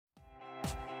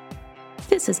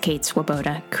This is Kate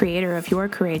Swoboda, creator of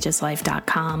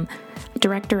YourCourageousLife.com,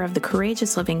 director of the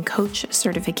Courageous Living Coach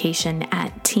certification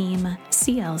at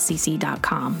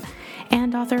TeamCLCC.com,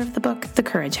 and author of the book, The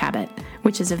Courage Habit,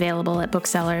 which is available at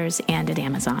booksellers and at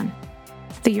Amazon.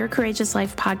 The Your Courageous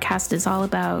Life podcast is all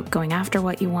about going after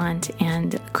what you want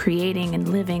and creating and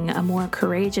living a more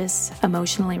courageous,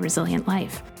 emotionally resilient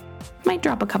life. Might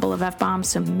drop a couple of F-bombs,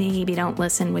 so maybe don't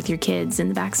listen with your kids in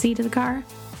the backseat of the car.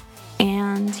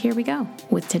 And here we go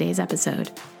with today's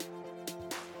episode.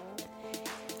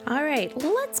 All right,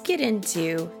 let's get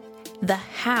into the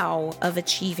how of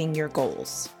achieving your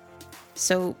goals.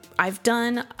 So I've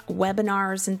done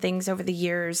webinars and things over the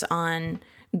years on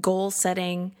goal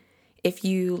setting. If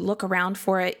you look around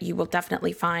for it, you will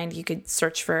definitely find, you could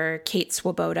search for Kate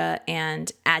Swoboda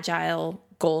and Agile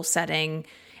goal setting,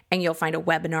 and you'll find a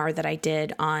webinar that I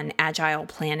did on agile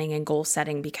planning and goal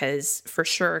setting, because for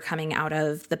sure, coming out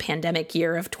of the pandemic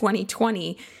year of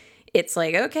 2020, it's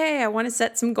like, okay, I want to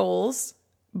set some goals,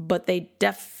 but they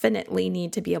definitely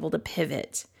need to be able to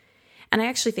pivot. And I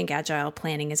actually think agile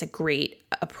planning is a great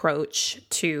approach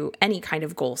to any kind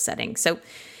of goal setting. So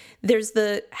there's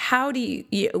the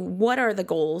what are the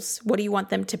goals? What do you want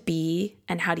them to be?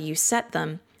 And how do you set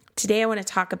them? Today, I want to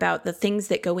talk about the things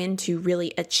that go into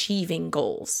really achieving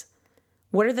goals.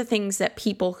 What are the things that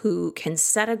people who can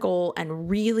set a goal and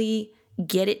really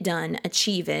get it done,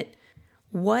 achieve it,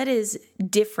 what is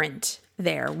different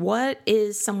there? What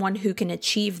is someone who can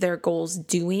achieve their goals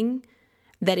doing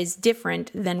that is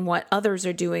different than what others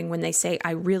are doing when they say,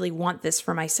 I really want this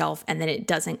for myself, and then it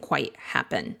doesn't quite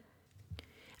happen?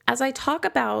 As I talk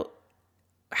about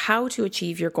how to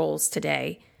achieve your goals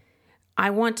today, I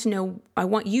want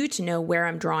you to know where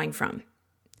I'm drawing from.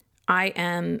 I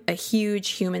am a huge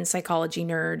human psychology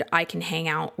nerd. I can hang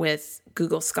out with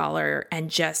Google Scholar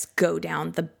and just go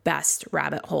down the best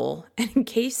rabbit hole. And in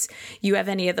case you have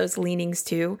any of those leanings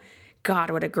too,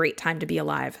 God, what a great time to be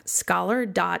alive.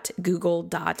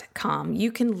 Scholar.google.com.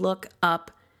 You can look up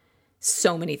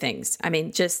so many things. I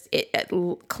mean,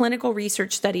 clinical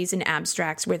research studies and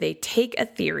abstracts where they take a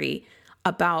theory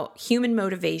about human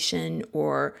motivation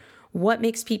or what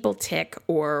makes people tick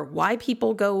or why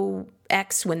people go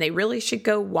X when they really should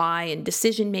go Y, and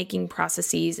decision-making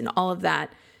processes and all of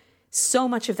that. So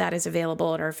much of that is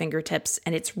available at our fingertips,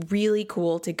 and it's really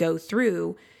cool to go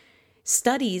through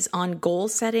studies on goal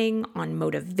setting, on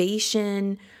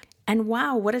motivation, and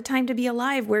wow, what a time to be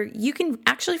alive where you can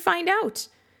actually find out.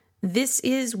 This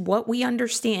is what we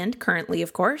understand currently,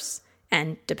 of course,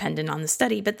 and dependent on the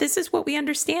study, but this is what we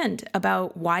understand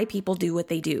about why people do what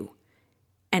they do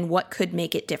and what could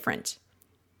make it different.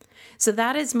 So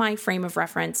that is my frame of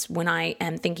reference when I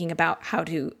am thinking about how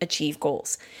to achieve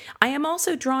goals. I am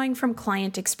also drawing from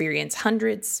client experience,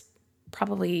 hundreds,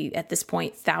 probably at this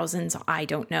point, thousands, I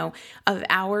don't know, of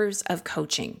hours of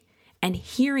coaching and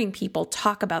hearing people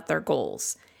talk about their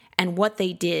goals and what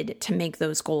they did to make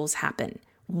those goals happen,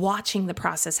 watching the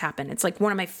process happen. It's like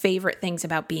one of my favorite things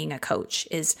about being a coach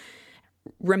is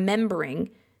remembering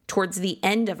towards the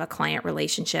end of a client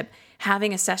relationship,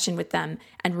 having a session with them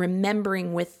and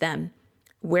remembering with them,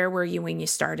 where were you when you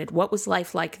started? What was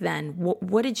life like then?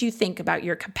 What did you think about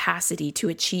your capacity to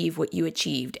achieve what you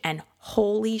achieved? And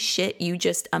holy shit, you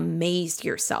just amazed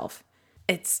yourself.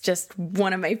 It's just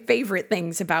one of my favorite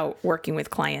things about working with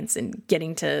clients and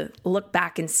getting to look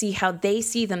back and see how they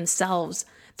see themselves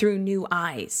through new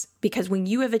eyes. Because when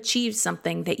you have achieved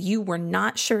something that you were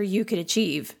not sure you could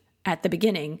achieve at the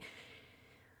beginning,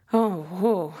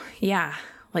 yeah,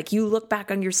 like you look back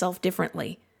on yourself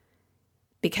differently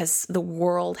because the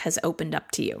world has opened up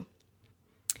to you.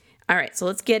 All right, so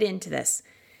let's get into this.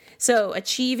 So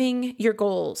achieving your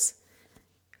goals.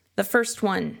 The first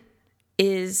one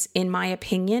is, in my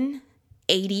opinion,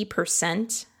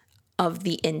 80% of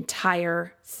the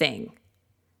entire thing.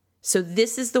 So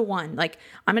this is the one. Like,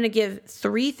 I'm going to give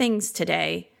 3 things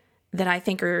today that I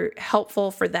think are helpful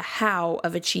for the how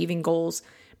of achieving goals.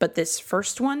 But this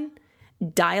first one,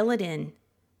 dial it in,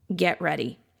 get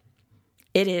ready.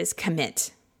 It is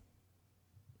commit.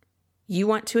 You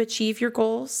want to achieve your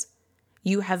goals?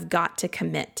 You have got to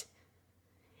commit.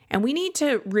 And we need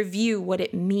to review what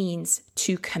it means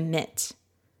to commit.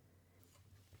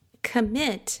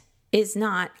 Commit is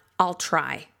not, I'll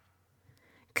try.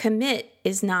 Commit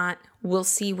is not, we'll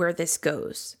see where this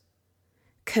goes.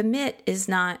 Commit is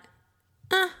not,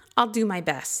 I'll do my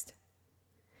best.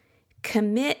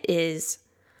 Commit is,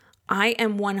 I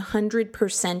am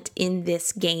 100% in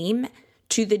this game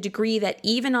to the degree that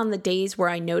even on the days where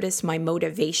I notice my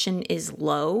motivation is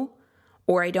low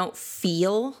or I don't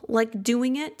feel like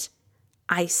doing it,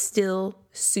 I still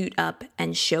suit up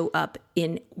and show up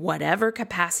in whatever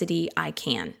capacity I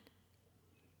can.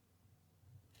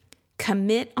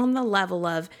 Commit on the level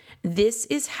of this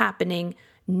is happening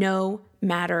no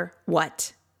matter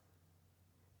what.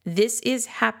 This is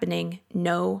happening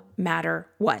no matter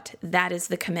what. That is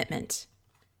the commitment.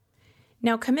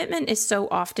 Now, commitment is so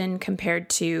often compared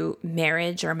to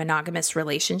marriage or monogamous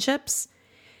relationships,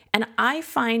 and I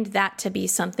find that to be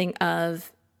something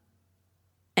of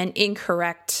an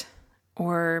incorrect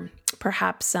or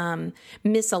perhaps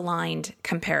misaligned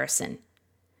comparison.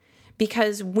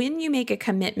 Because when you make a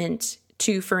commitment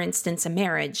to, for instance, a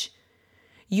marriage,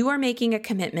 you are making a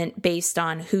commitment based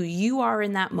on who you are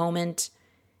in that moment,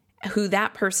 who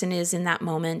that person is in that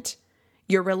moment,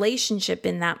 your relationship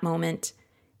in that moment,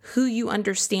 who you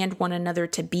understand one another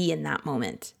to be in that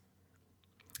moment.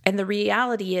 And the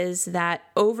reality is that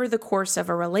over the course of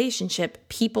a relationship,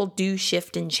 people do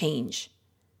shift and change.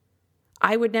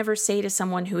 I would never say to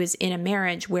someone who is in a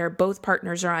marriage where both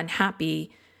partners are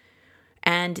unhappy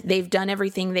and they've done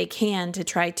everything they can to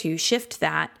try to shift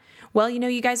that, well,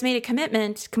 you guys made a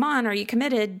commitment. Come on, are you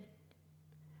committed?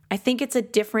 I think it's a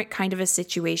different kind of a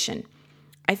situation.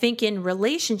 I think in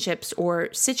relationships or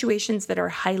situations that are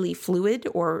highly fluid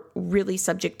or really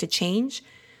subject to change,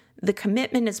 the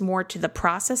commitment is more to the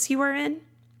process you are in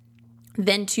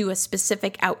than to a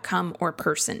specific outcome or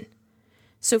person.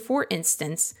 So for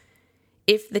instance,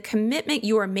 if the commitment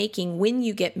you are making when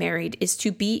you get married is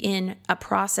to be in a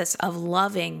process of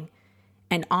loving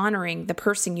and honoring the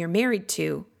person you're married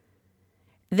to,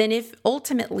 then if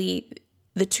ultimately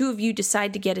the two of you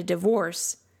decide to get a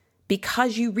divorce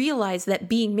because you realize that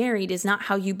being married is not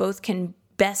how you both can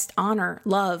best honor,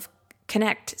 love,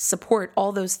 connect, support,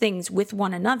 all those things with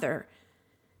one another,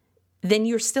 then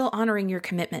you're still honoring your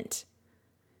commitment.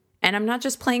 And I'm not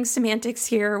just playing semantics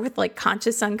here with like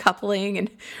conscious uncoupling,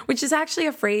 and which is actually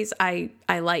a phrase I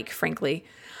like, frankly,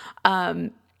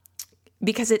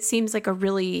 because it seems like a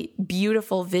really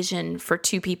beautiful vision for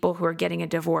two people who are getting a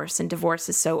divorce. And divorce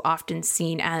is so often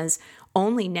seen as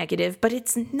only negative, but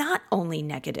it's not only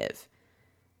negative.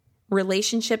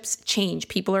 Relationships change.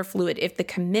 People are fluid. If the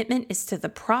commitment is to the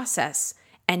process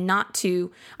and not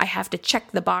to, I have to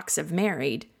check the box of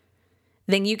married,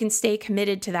 then you can stay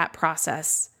committed to that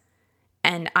process.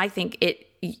 And I think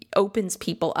it opens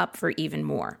people up for even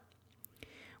more.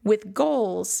 With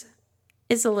goals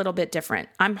is a little bit different.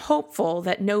 I'm hopeful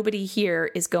that nobody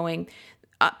here is going,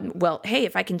 well, hey,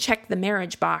 if I can check the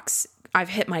marriage box, I've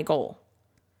hit my goal.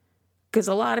 Because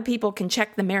a lot of people can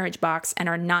check the marriage box and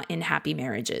are not in happy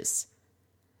marriages.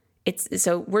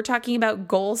 So we're talking about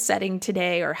goal setting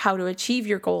today, or how to achieve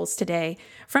your goals today,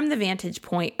 from the vantage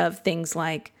point of things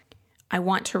like, I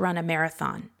want to run a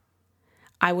marathon.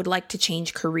 I would like to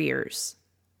change careers.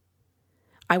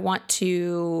 I want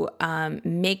to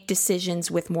make decisions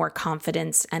with more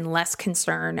confidence and less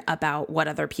concern about what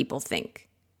other people think.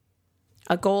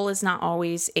 A goal is not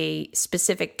always a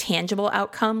specific tangible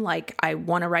outcome, like I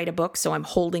want to write a book, so I'm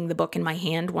holding the book in my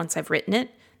hand once I've written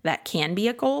it. That can be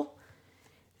a goal.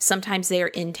 Sometimes they are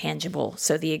intangible.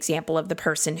 So the example of the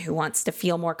person who wants to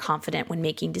feel more confident when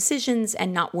making decisions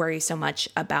and not worry so much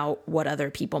about what other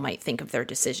people might think of their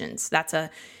decisions. That's a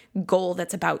goal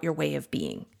that's about your way of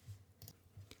being.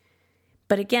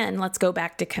 But again, let's go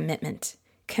back to commitment.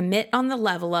 Commit on the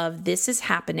level of this is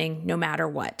happening no matter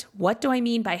what. What do I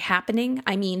mean by happening?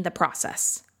 I mean the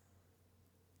process.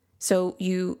 So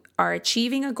you are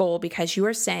achieving a goal because you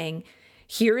are saying,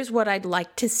 here is what I'd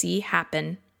like to see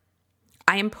happen.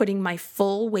 I am putting my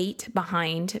full weight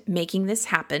behind making this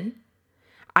happen.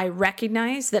 I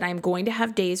recognize that I'm going to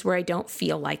have days where I don't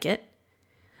feel like it.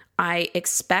 I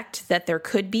expect that there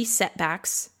could be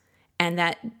setbacks, and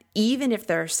that even if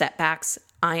there are setbacks,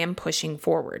 I am pushing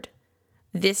forward.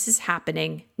 This is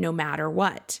happening no matter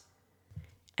what.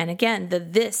 And again, the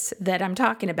this that I'm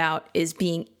talking about is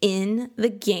being in the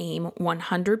game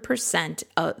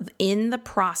 100%, in the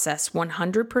process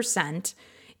 100%,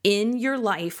 in your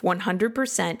life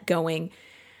 100%, going,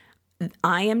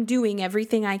 I am doing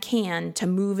everything I can to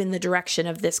move in the direction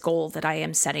of this goal that I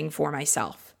am setting for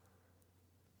myself.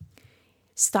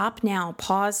 Stop now,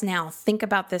 pause now, think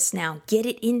about this now, get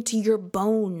it into your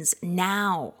bones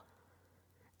now.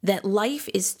 That life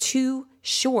is too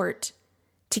short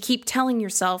to keep telling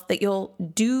yourself that you'll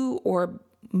do or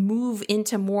move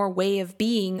into more way of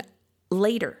being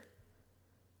later.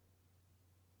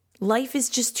 Life is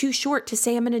just too short to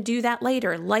say I'm going to do that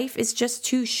later. Life is just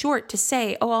too short to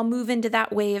say, oh, I'll move into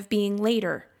that way of being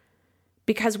later.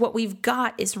 Because what we've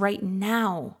got is right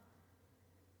now.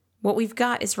 What we've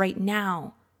got is right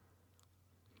now.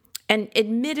 And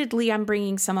admittedly, I'm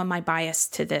bringing some of my bias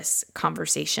to this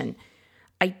conversation.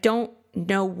 I don't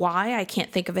know why. I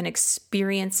can't think of an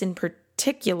experience in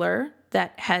particular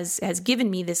that has given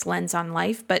me this lens on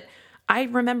life, but I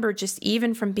remember just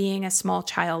even from being a small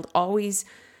child, always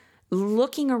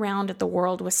looking around at the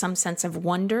world with some sense of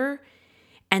wonder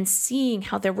and seeing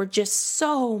how there were just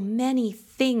so many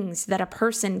things that a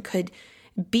person could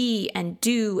be and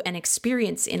do and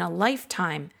experience in a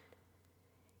lifetime.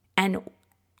 And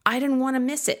I didn't want to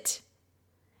miss it.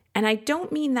 And I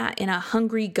don't mean that in a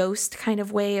hungry ghost kind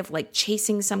of way of like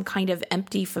chasing some kind of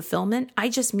empty fulfillment. I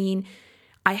just mean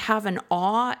I have an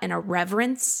awe and a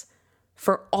reverence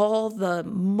for all the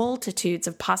multitudes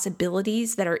of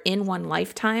possibilities that are in one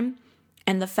lifetime.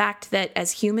 And the fact that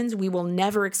as humans, we will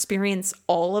never experience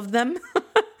all of them.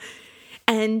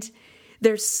 And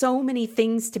there's so many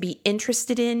things to be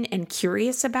interested in and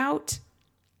curious about.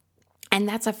 And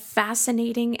that's a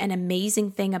fascinating and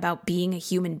amazing thing about being a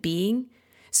human being.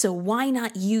 So why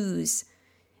not use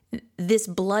this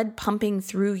blood pumping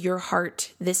through your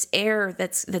heart, this air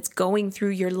that's going through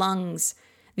your lungs,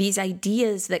 these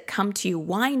ideas that come to you?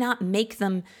 Why not make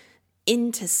them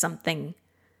into something?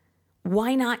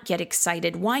 Why not get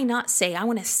excited? Why not say, I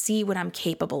want to see what I'm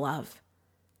capable of?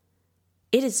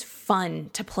 It is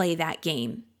fun to play that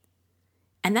game.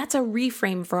 And that's a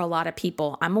reframe for a lot of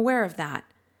people. I'm aware of that.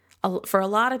 For a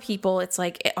lot of people, it's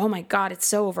like, oh my God, it's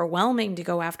so overwhelming to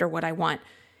go after what I want.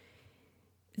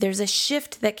 There's a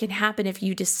shift that can happen if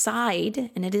you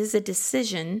decide, and it is a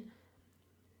decision.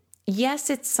 Yes,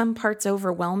 it's some parts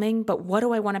overwhelming, but what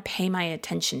do I want to pay my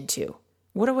attention to?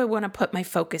 What do I want to put my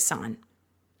focus on?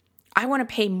 I want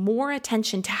to pay more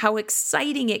attention to how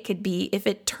exciting it could be if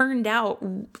it turned out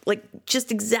like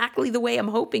just exactly the way I'm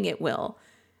hoping it will.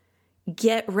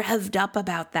 Get revved up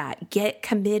about that. Get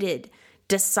committed.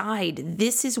 Decide,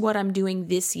 this is what I'm doing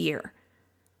this year.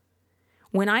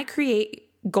 When I create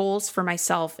goals for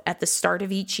myself at the start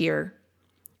of each year,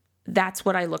 that's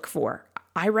what I look for.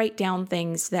 I write down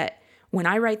things that when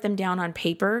I write them down on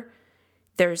paper,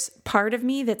 there's part of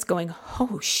me that's going,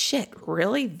 oh shit,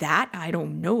 really? That? I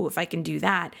don't know if I can do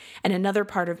that. And another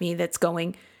part of me that's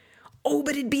going, oh,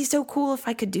 but it'd be so cool if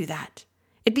I could do that.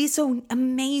 It'd be so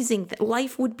amazing that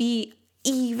life would be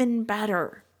even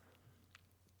better.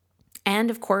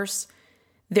 And of course,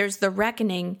 there's the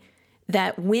reckoning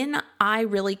that when I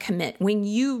really commit, when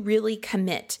you really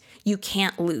commit, you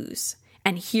can't lose.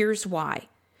 And here's why.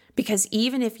 Because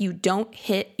even if you don't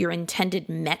hit your intended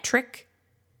metric,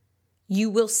 you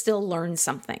will still learn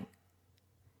something.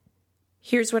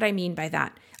 Here's what I mean by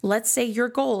that. Let's say your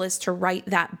goal is to write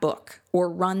that book or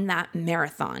run that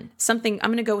marathon. I'm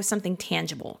going to go with something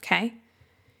tangible, okay?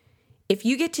 If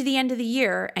you get to the end of the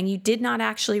year and you did not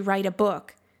actually write a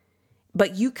book,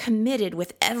 but you committed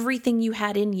with everything you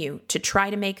had in you to try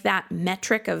to make that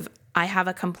metric of I have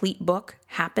a complete book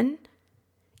happen,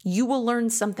 you will learn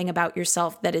something about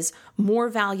yourself that is more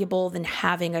valuable than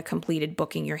having a completed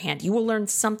book in your hand. You will learn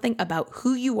something about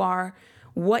who you are,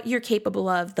 what you're capable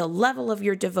of, the level of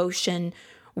your devotion,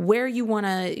 where you want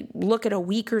to look at a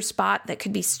weaker spot that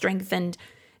could be strengthened,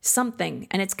 something,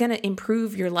 and it's going to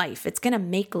improve your life. It's going to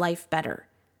make life better.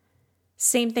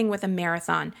 Same thing with a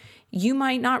marathon. You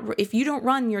might not, if you don't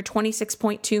run your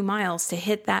 26.2 miles to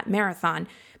hit that marathon,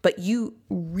 but you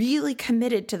really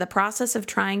committed to the process of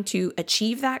trying to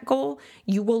achieve that goal,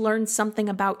 you will learn something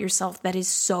about yourself that is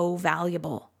so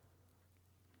valuable.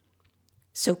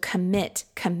 So commit.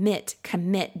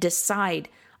 Decide,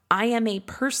 I am a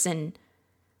person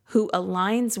who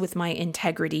aligns with my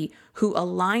integrity, who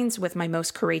aligns with my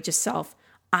most courageous self.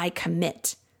 I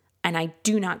commit, and I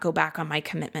do not go back on my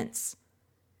commitments.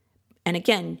 And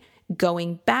again,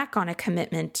 going back on a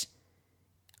commitment,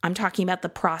 I'm talking about the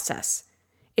process.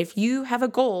 If you have a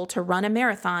goal to run a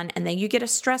marathon and then you get a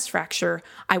stress fracture,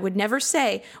 I would never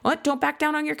say, well, don't back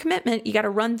down on your commitment. You got to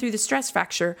run through the stress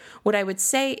fracture. What I would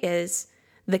say is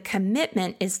the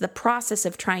commitment is the process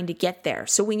of trying to get there.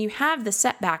 So when you have the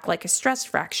setback like a stress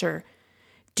fracture,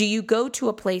 do you go to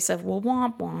a place of, well,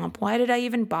 womp womp, why did I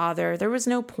even bother? There was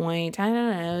no point. I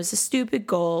don't know. It was a stupid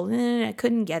goal. I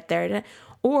couldn't get there.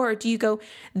 Or do you go,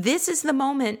 this is the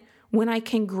moment when I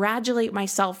congratulate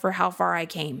myself for how far I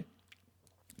came.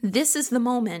 This is the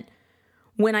moment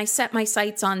when I set my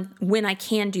sights on when I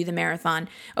can do the marathon.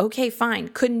 Okay, fine.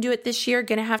 Couldn't do it this year.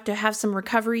 Going to have some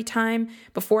recovery time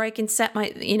before I can set my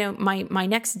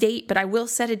next date, but I will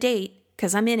set a date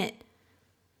because I'm in it.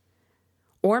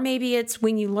 Or maybe it's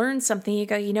when you learn something, you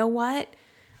go, you know what?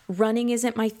 Running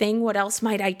isn't my thing. What else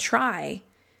might I try?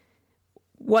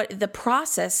 What the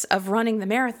process of running the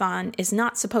marathon is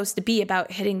not supposed to be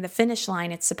about hitting the finish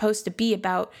line. It's supposed to be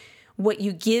about what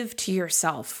you give to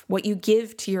yourself, what you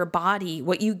give to your body,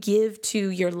 what you give to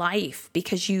your life,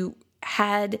 because you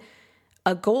had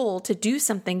a goal to do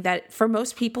something that for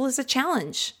most people is a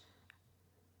challenge.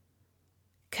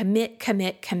 Commit,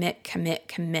 commit, commit, commit,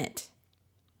 commit.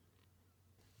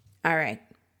 All right.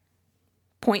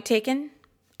 Point taken?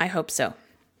 I hope so.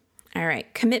 All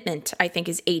right. Commitment, I think,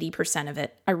 is 80% of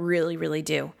it. I really, really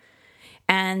do.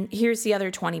 And here's the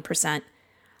other 20%.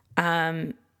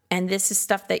 And this is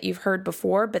stuff that you've heard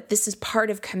before, but this is part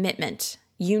of commitment.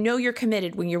 You know you're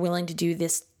committed when you're willing to do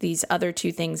these other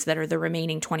two things that are the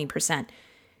remaining 20%.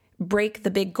 Break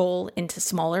the big goal into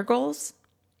smaller goals.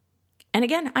 And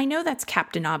again, I know that's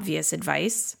Captain Obvious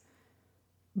advice.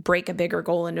 Break a bigger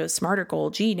goal into a smarter goal.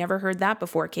 Gee, never heard that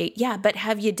before, Kate. Yeah, but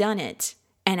have you done it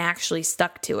and actually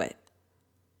stuck to it?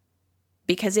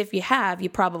 Because if you have, you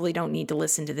probably don't need to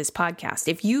listen to this podcast.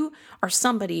 If you are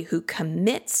somebody who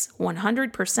commits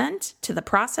 100% to the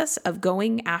process of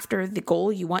going after the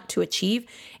goal you want to achieve,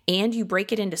 and you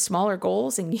break it into smaller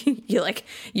goals, and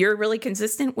you're really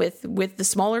consistent with the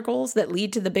smaller goals that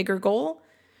lead to the bigger goal,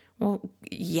 well,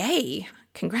 yay.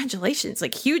 Congratulations.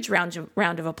 Like, huge round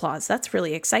of applause. That's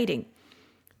really exciting.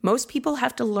 Most people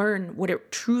have to learn what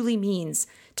it truly means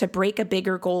to break a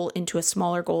bigger goal into a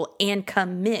smaller goal and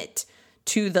commit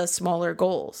to the smaller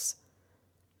goals.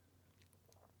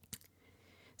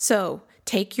 So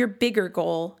take your bigger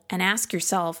goal and ask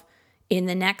yourself, in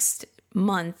the next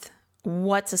month,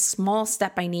 what's a small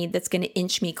step I need that's going to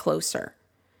inch me closer?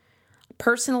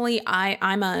 Personally,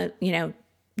 I'm a,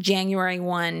 January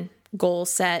 1 goal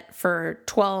set for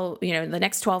the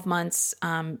next 12 months,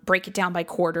 break it down by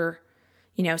quarter,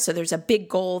 so there's a big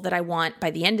goal that I want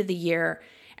by the end of the year.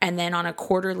 And then on a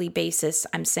quarterly basis,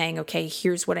 I'm saying, okay,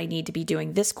 here's what I need to be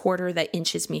doing this quarter that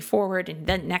inches me forward, and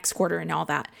then next quarter and all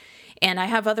that. And I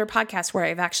have other podcasts where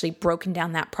I've actually broken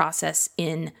down that process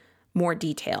in more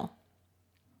detail.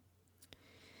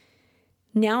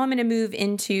 Now I'm going to move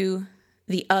into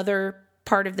the other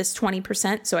part of this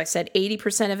 20%. So I said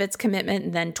 80% of it's commitment,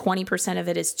 and then 20% of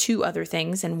it is two other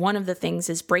things. And one of the things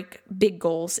is break big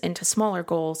goals into smaller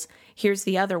goals. Here's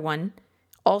the other one,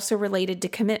 also related to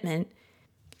commitment.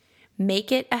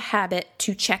 Make it a habit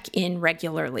to check in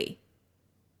regularly.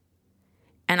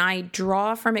 And I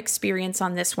draw from experience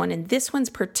on this one. And this one's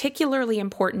particularly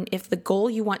important if the goal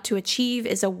you want to achieve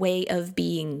is a way of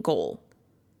being goal.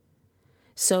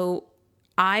 So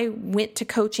I went to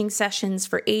coaching sessions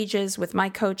for ages with my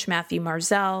coach, Matthew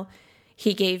Marzell.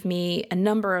 He gave me a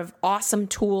number of awesome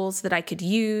tools that I could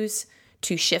use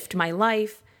to shift my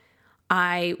life.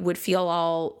 I would feel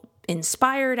all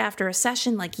inspired after a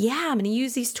session, like, yeah, I'm going to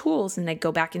use these tools. And I'd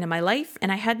go back into my life,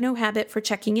 and I had no habit for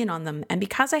checking in on them. And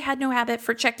because I had no habit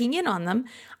for checking in on them,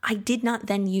 I did not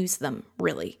then use them,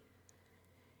 really.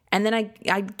 And then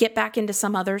I'd get back into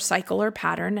some other cycle or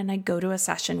pattern, and I'd go to a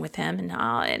session with him, and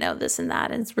I know this and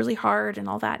that, and it's really hard and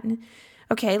all that. And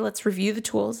okay, let's review the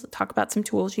tools, talk about some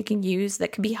tools you can use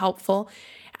that could be helpful.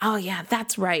 Oh yeah,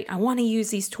 that's right. I want to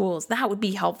use these tools. That would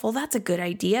be helpful. That's a good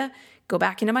idea. Go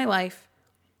back into my life.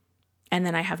 And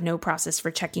then I have no process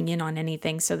for checking in on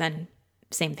anything. So then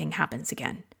same thing happens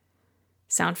again.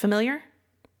 Sound familiar?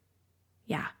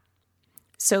 Yeah.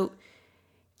 So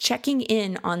checking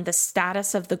in on the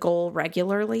status of the goal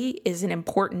regularly is an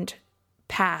important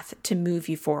path to move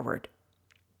you forward.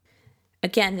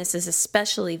 Again, this is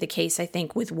especially the case, I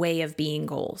think, with way of being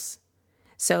goals.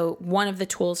 So one of the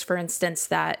tools, for instance,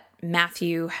 that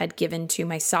Matthew had given to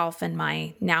myself and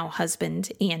my now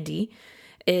husband, Andy,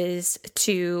 is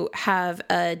to have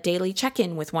a daily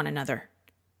check-in with one another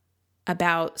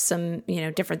about some,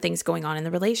 different things going on in the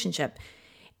relationship.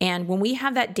 And when we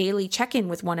have that daily check-in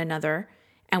with one another,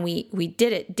 and we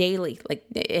did it daily,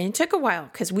 and it took a while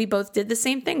because we both did the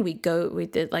same thing. We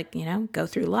did go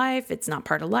through life. It's not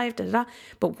part of life,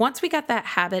 But once we got that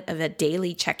habit of a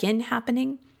daily check-in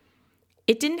happening,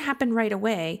 it didn't happen right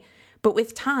away, but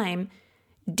with time,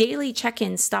 daily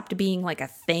check-ins stopped being like a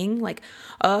thing, like,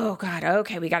 oh God,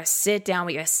 okay, we got to sit down.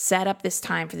 We got to set up this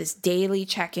time for this daily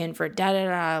check-in for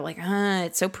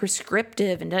it's so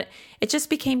prescriptive. And it just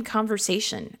became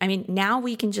conversation. I mean, now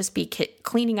we can just be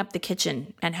cleaning up the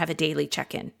kitchen and have a daily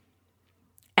check-in.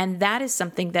 And that is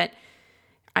something that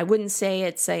I wouldn't say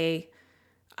it's a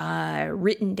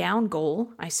written down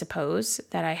goal, I suppose,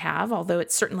 that I have, although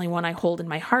it's certainly one I hold in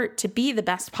my heart to be the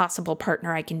best possible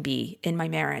partner I can be in my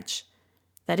marriage.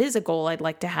 That is a goal I'd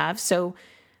like to have. So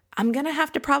I'm going to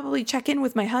have to probably check in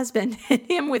with my husband and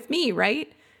him with me,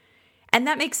 right? And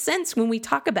that makes sense when we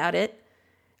talk about it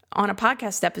on a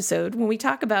podcast episode. When we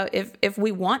talk about if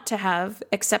we want to have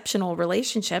exceptional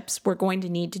relationships, we're going to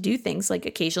need to do things like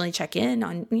occasionally check in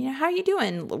on, how are you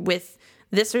doing with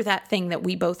this or that thing that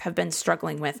we both have been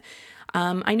struggling with.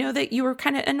 I know that you were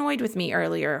kind of annoyed with me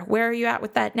earlier. Where are you at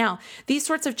with that now? These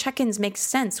sorts of check-ins make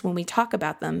sense when we talk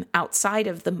about them outside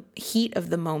of the heat of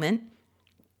the moment.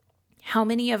 How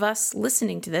many of us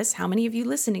listening to this, how many of you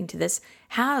listening to this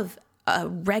have a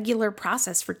regular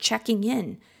process for checking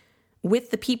in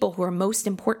with the people who are most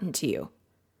important to you?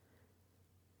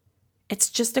 It's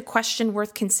just a question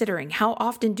worth considering. How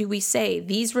often do we say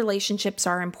these relationships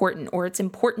are important, or it's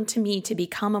important to me to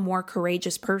become a more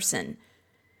courageous person?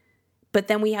 But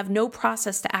then we have no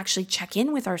process to actually check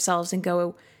in with ourselves and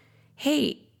go,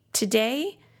 hey,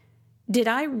 today, did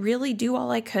I really do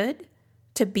all I could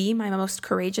to be my most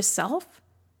courageous self?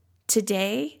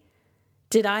 Today,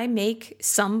 did I make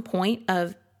some point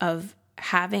of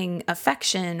having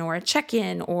affection or a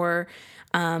check-in or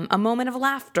a moment of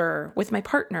laughter with my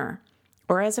partner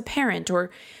or as a parent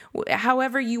or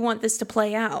however you want this to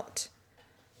play out?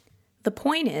 The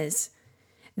point is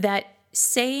that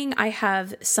saying I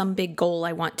have some big goal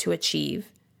I want to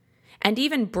achieve, and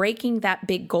even breaking that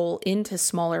big goal into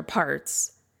smaller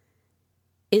parts,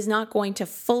 is not going to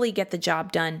fully get the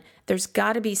job done. There's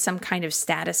got to be some kind of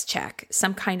status check,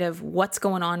 some kind of what's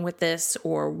going on with this,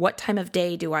 or what time of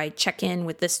day do I check in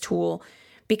with this tool?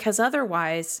 Because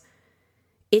otherwise,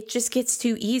 it just gets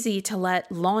too easy to let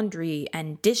laundry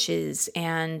and dishes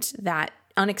and that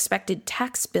unexpected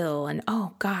tax bill and,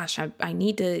 oh gosh, I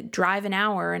need to drive an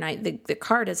hour and the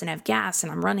car doesn't have gas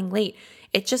and I'm running late.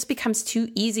 It just becomes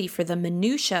too easy for the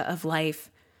minutia of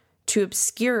life to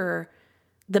obscure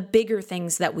the bigger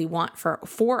things that we want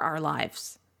for our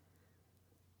lives.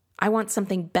 I want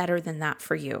something better than that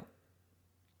for you.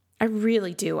 I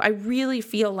really do. I really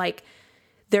feel like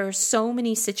there are so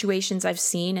many situations I've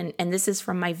seen, and this is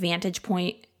from my vantage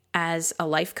point as a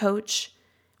life coach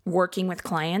working with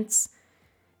clients.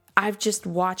 I've just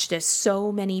watched as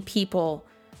so many people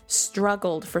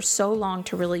struggled for so long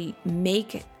to really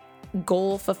make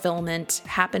goal fulfillment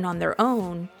happen on their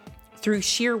own through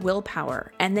sheer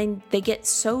willpower. And then they get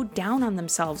so down on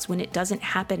themselves when it doesn't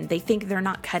happen. They think they're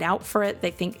not cut out for it.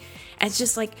 They think, and it's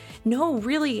just like, no,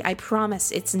 really, I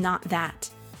promise it's not that.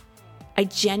 I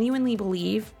genuinely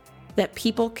believe that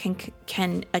people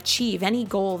can achieve any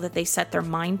goal that they set their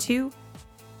mind to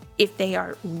if they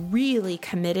are really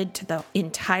committed to the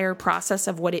entire process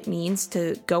of what it means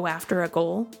to go after a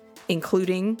goal,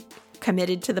 including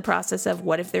committed to the process of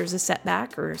what if there's a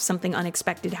setback or something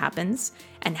unexpected happens,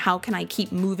 and how can I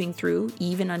keep moving through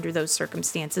even under those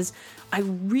circumstances. I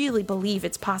really believe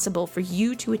it's possible for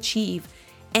you to achieve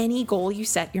any goal you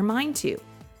set your mind to.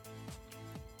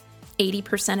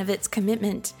 80% of it's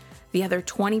commitment. The other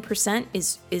 20%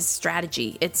 is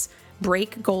strategy. It's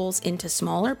break goals into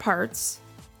smaller parts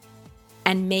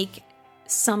and make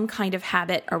some kind of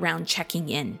habit around checking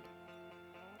in.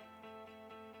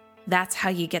 That's how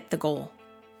you get the goal.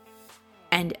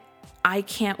 And I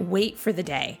can't wait for the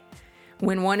day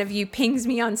when one of you pings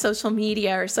me on social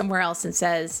media or somewhere else and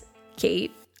says,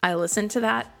 Kate, I listened to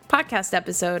that podcast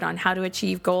episode on how to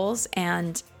achieve goals,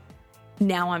 and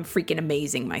now I'm freaking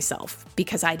amazing myself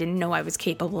because I didn't know I was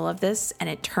capable of this. And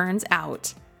it turns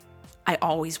out I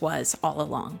always was all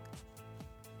along.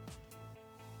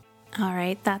 All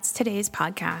right, that's today's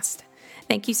podcast.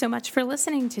 Thank you so much for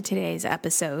listening to today's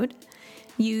episode.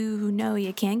 You know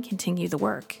you can continue the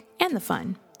work and the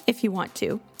fun if you want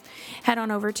to. Head on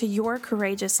over to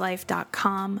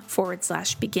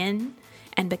yourcourageouslife.com/begin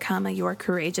and become a Your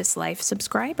Courageous Life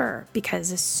subscriber,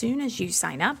 because as soon as you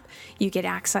sign up, you get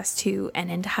access to an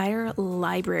entire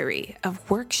library of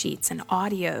worksheets and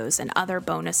audios and other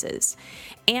bonuses.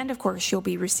 And of course, you'll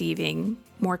be receiving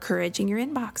more courage in your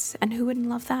inbox. And who wouldn't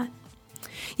love that?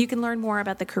 You can learn more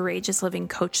about the Courageous Living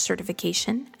Coach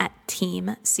certification at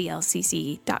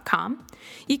teamclcc.com.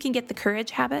 You can get the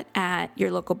Courage Habit at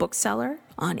your local bookseller,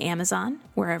 on Amazon,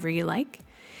 wherever you like.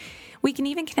 We can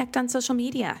even connect on social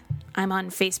media. I'm on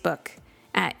Facebook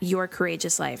at Your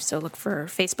Courageous Life. So look for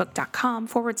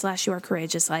facebook.com/Your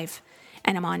Courageous Life.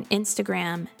 And I'm on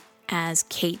Instagram as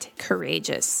Kate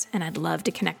Courageous. And I'd love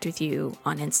to connect with you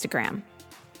on Instagram.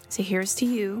 So here's to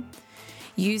you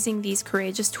using these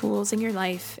courageous tools in your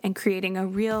life and creating a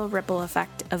real ripple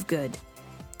effect of good.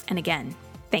 And again,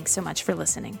 thanks so much for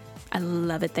listening. I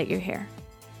love it that you're here.